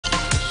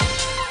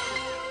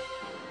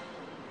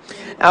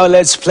Now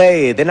let's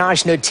play. The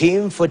national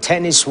team for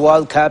Tennis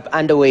World Cup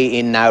underway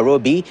in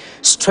Nairobi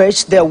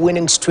stretched their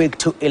winning streak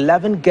to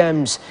 11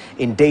 games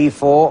in day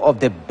 4 of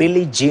the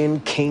Billie Jean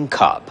King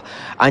Cup.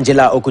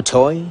 Angela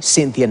Okutoi,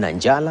 Cynthia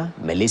Nanjala,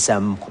 Melissa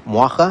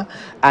Mwaka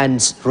and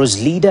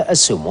Roslida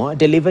Asumo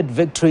delivered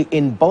victory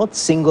in both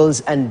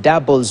singles and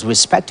doubles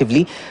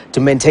respectively to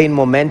maintain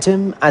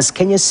momentum as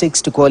Kenya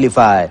seeks to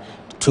qualify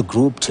to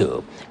Group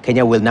 2.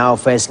 Kenya will now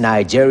face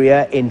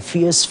Nigeria in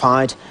fierce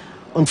fight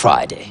on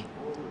Friday.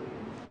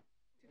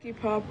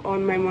 Keep up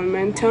on my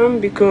momentum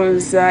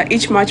because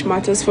each match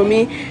matters for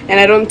me, and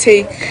I don't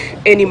take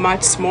any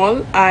match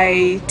small.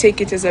 I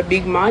take it as a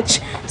big match.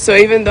 So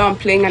even though I'm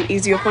playing an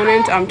easy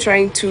opponent, I'm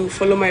trying to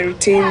follow my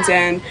routines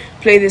and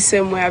play the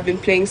same way I've been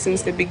playing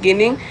since the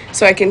beginning,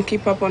 so I can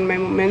keep up on my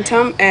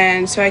momentum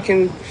and so I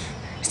can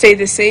stay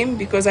the same,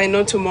 because I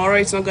know tomorrow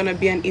it's not going to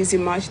be an easy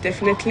match,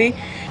 definitely.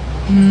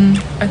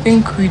 I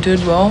think we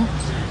did well,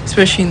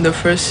 especially in the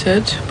first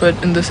set,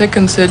 but in the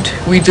second set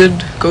we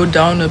did go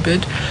down a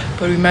bit,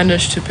 but we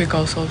managed to pick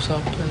ourselves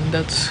up, and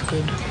that's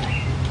good.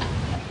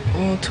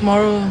 Well,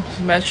 tomorrow's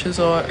matches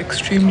are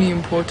extremely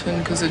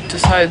important because it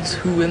decides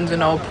who wins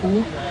in our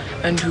pool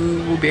and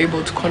who will be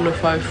able to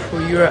qualify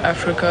for Euro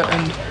Africa,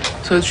 and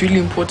so it's really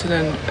important,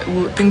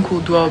 and I think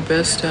we'll do our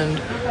best and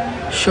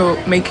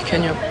make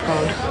Kenya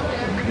proud.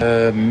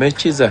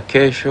 Mechi za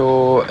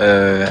kesho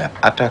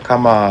hata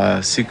kama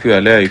siku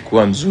ya leo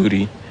ikuwa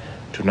nzuri,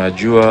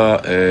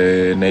 tunajua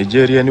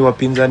Nigeria ni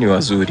wapinzani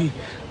wazuri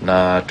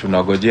na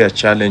tunagojea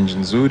challenge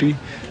nzuri,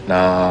 na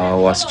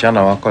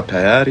wasichana wako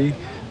tayari.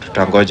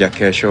 Tutangoja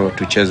kesho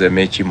tucheze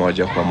mechi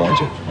moja kwa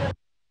moja.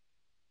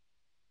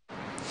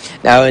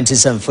 Now into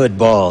some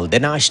football. The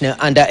national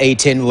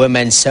under-18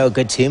 women's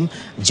soccer team,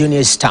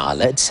 Junior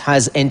Starlets,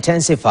 has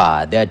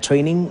intensified their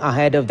training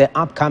ahead of the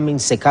upcoming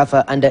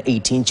Sekafa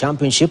Under-18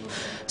 Championship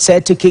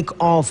set to kick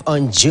off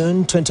on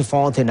June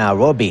 24th in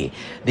Nairobi.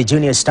 The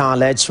Junior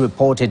Starlets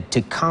reported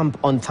to camp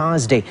on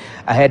Thursday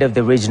ahead of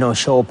the regional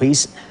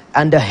showpiece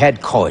under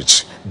head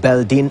coach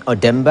Beldin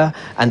Odemba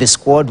and the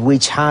squad,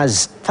 which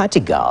has 30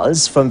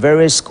 girls from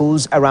various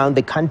schools around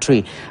the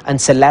country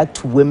and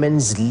select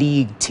women's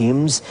league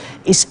teams,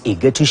 is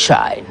eager to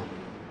shine.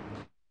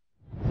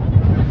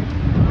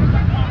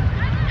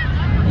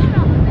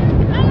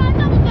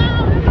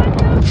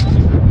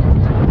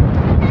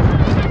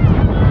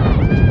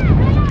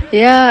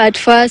 Yeah, at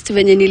first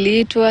venye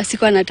niliitwa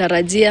sikuwa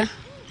natarajia.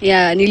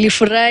 Yeah,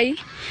 nilifurahi.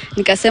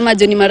 Nikasema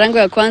Joni marango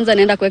ya kwanza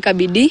naenda kuweka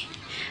bidii,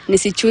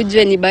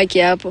 nisichujwe nibaki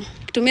hapo.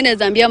 Kitu mimi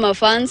naweza ambia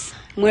mafans,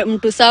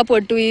 mtu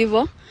support tu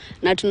hivyo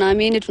na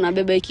tunaamini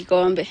tunabeba hiki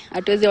kikombe.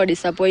 Hatuwezi wa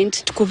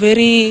disappoint. Tuko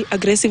very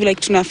aggressive,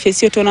 like tuna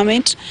face your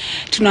tournament.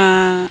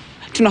 Tuna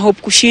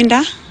hope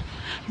kushinda.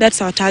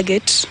 That's our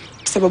target.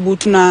 Sababu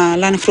tuna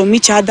learn from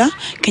each other.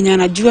 Kenya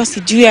anajua,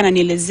 sijui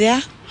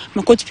ananielezea.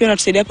 Makochi pia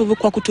wanatusaidia hapo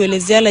kwa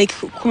kutuelezea like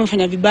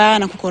kumefanya vibaya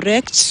na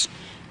kucorrect.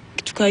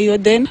 Tuka hiyo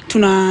then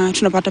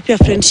tunapata pia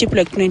friendship,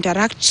 like tuna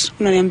interact,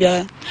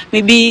 unaniambia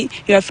maybe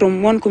you are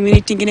from one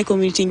community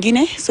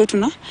ingine, so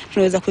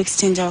tunaweza ku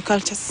exchange our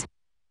cultures.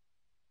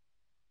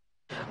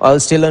 While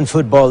still on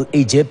football,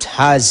 Egypt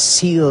has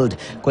sealed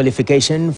qualification